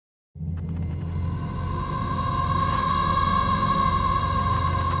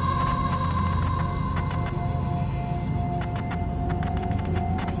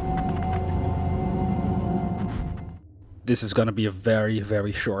This is gonna be a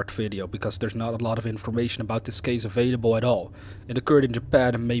very short video because there's not a lot of information about this case available at all. It occurred in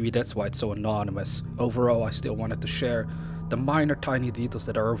Japan and maybe that's why it's so anonymous. Overall, I still wanted to share the minor tiny details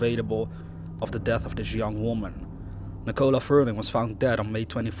that are available of the death of this young woman. Nicola Furlong was found dead on May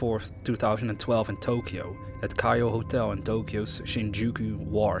 24, 2012 in Tokyo at Kaiyo Hotel in Tokyo's Shinjuku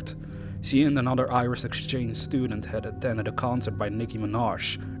ward. She and another Irish exchange student had attended a concert by Nicki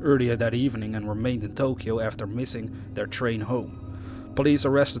Minaj earlier that evening and remained in Tokyo after missing their train home. Police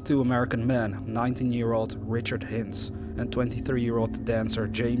arrested two American men, 19-year-old Richard Hintz and 23-year-old dancer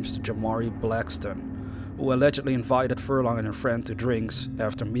James Jamari Blackston, who allegedly invited Furlong and her friend to drinks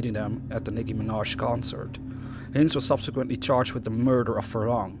after meeting them at the Nicki Minaj concert. Hintz was subsequently charged with the murder of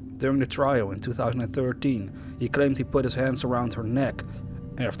Furlong. During the trial in 2013, he claimed he put his hands around her neck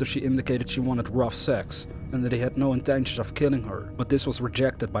after she indicated she wanted rough sex and that he had no intentions of killing her, but this was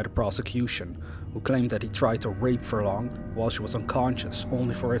rejected by the prosecution, who claimed that he tried to rape Furlong while she was unconscious,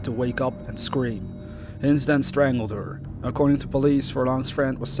 only for her to wake up and scream. Hintz then strangled her. According to police, Furlong's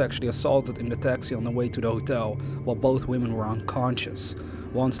friend was sexually assaulted in the taxi on the way to the hotel while both women were unconscious.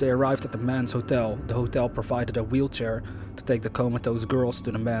 Once they arrived at the man's hotel, the hotel provided a wheelchair to take the comatose girls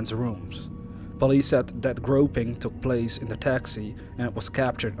to the man's rooms. Police said that groping took place in the taxi and it was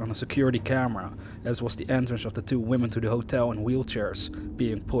captured on a security camera, as was the entrance of the two women to the hotel in wheelchairs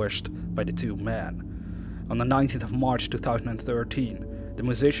being pushed by the two men. On the 19th of March 2013, the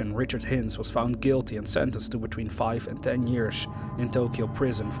musician Richard Hintz was found guilty and sentenced to between 5 and 10 years in Tokyo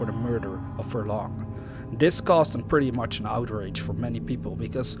prison for the murder of Furlong. This caused pretty much an outrage for many people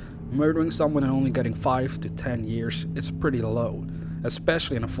because murdering someone and only getting 5 to 10 years is pretty low.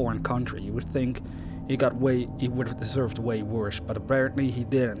 Especially in a foreign country, you would think he would have deserved way worse, but apparently he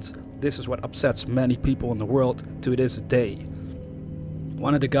didn't. This is what upsets many people in the world to this day.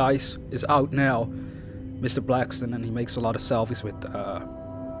 One of the guys is out now, Mr. Blackston, and he makes a lot of selfies with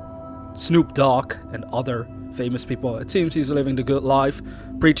Snoop Dogg and other famous people. It seems he's living the good life,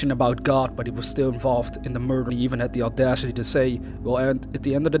 preaching about God, but he was still involved in the murder. He even had the audacity to say, well, and at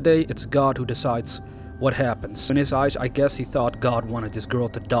the end of the day, it's God who decides what happens. In his eyes, I guess he thought God wanted this girl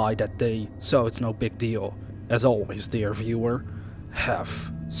to die that day, so it's no big deal. As always, dear viewer,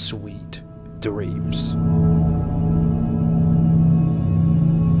 have sweet dreams.